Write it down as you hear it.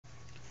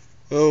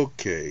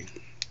Okay,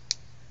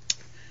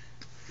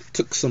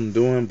 took some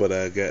doing, but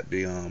I got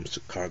the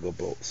Chicago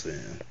bolts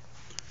in.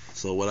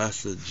 So what I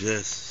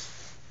suggest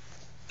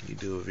you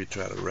do if you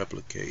try to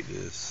replicate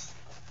this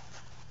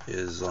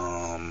is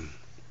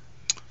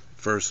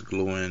first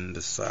gluing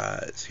the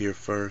sides here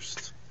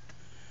first,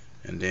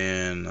 and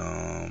then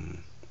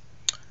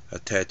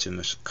attaching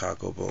the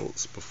Chicago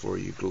bolts before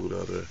you glue the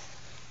other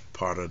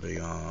part of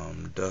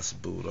the dust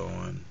boot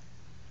on,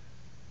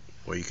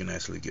 where you can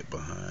actually get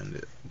behind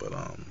it. But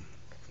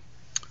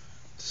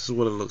this is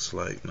what it looks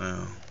like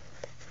now,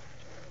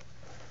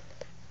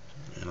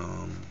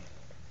 and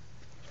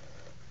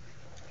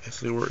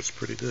actually works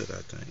pretty good,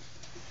 I think.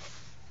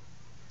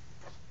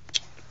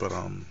 But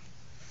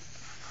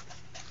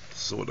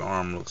this is what the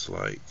arm looks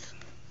like,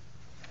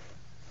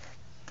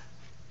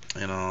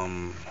 and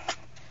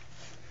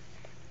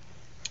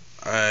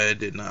I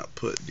did not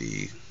put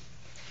the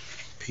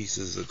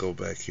pieces that go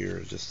back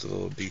here, just a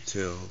little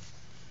detail.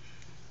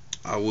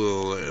 I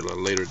will at a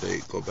later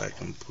date go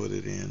back and put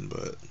it in,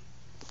 but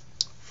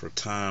for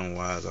time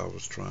wise I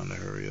was trying to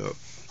hurry up.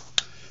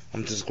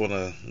 I'm just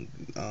gonna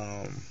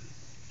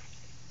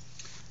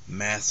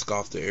mask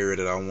off the area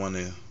that I want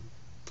to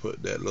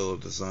put that little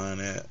design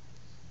at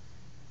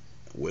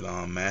with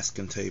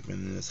masking tape,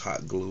 and just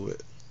hot glue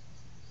it.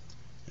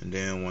 And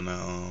then when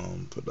I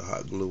put the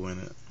hot glue in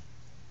it,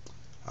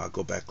 I'll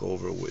go back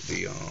over with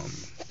the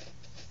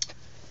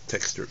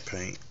textured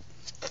paint.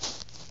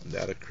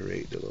 That'll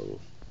create the little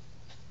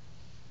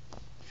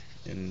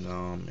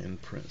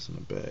imprints in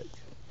the back.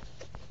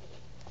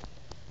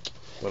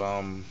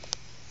 But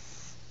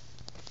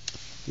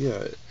yeah,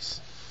 it's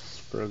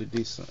fairly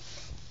decent.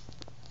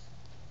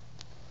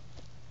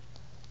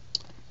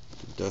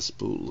 The dust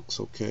boot looks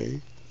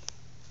okay.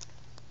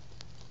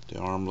 The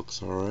arm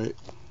looks alright.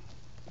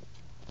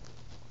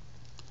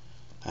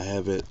 I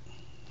have it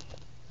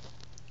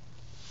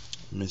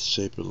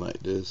misshapen like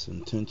this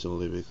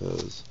intentionally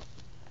because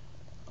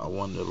I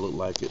wanted it to look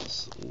like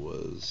it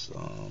was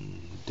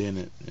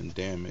dented and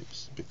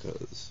damaged,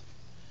 because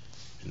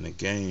in the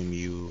game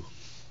you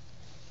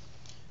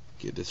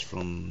get this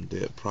from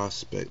dead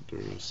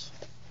prospectors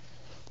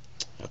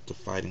after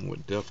fighting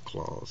with death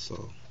claws,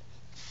 so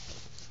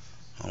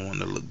I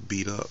want it to look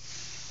beat up.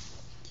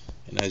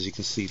 And as you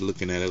can see,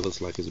 looking at it, it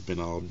looks like it's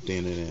been all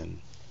dented and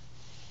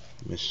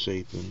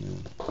misshapen,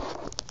 and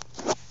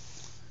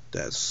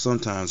that's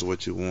sometimes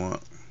what you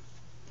want.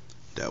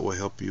 That will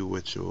help you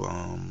with your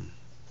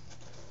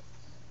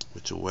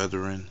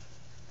weathering.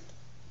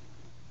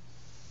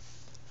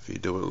 If you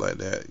do it like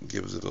that, it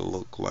gives it a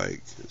look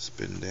like it's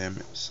been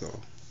damaged. So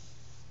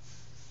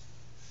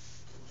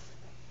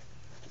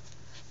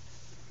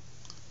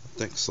I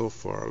think so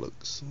far it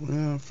looks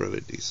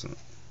fairly decent.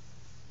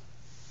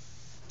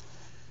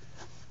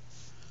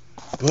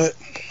 But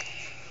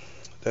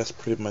that's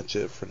pretty much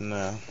it for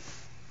now.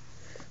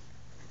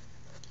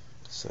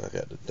 So I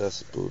got the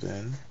dust boot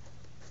in.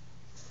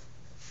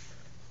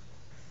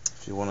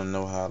 If you want to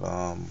know how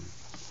to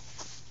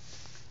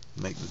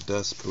make the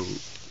dust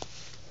boot,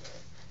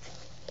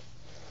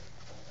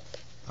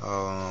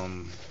 I'll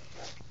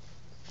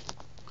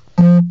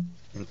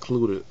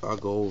include it. I'll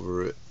go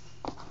over it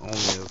only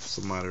if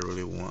somebody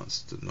really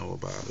wants to know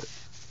about it.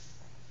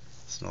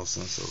 There's no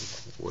sense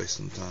of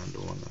wasting time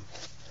doing a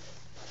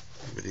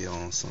video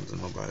on something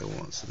nobody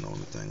wants to know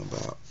anything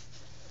about.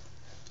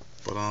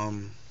 But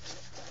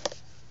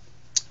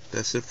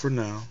that's it for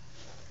now.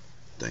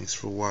 Thanks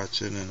for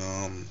watching, and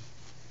I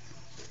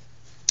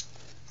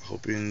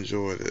hope you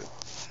enjoyed it.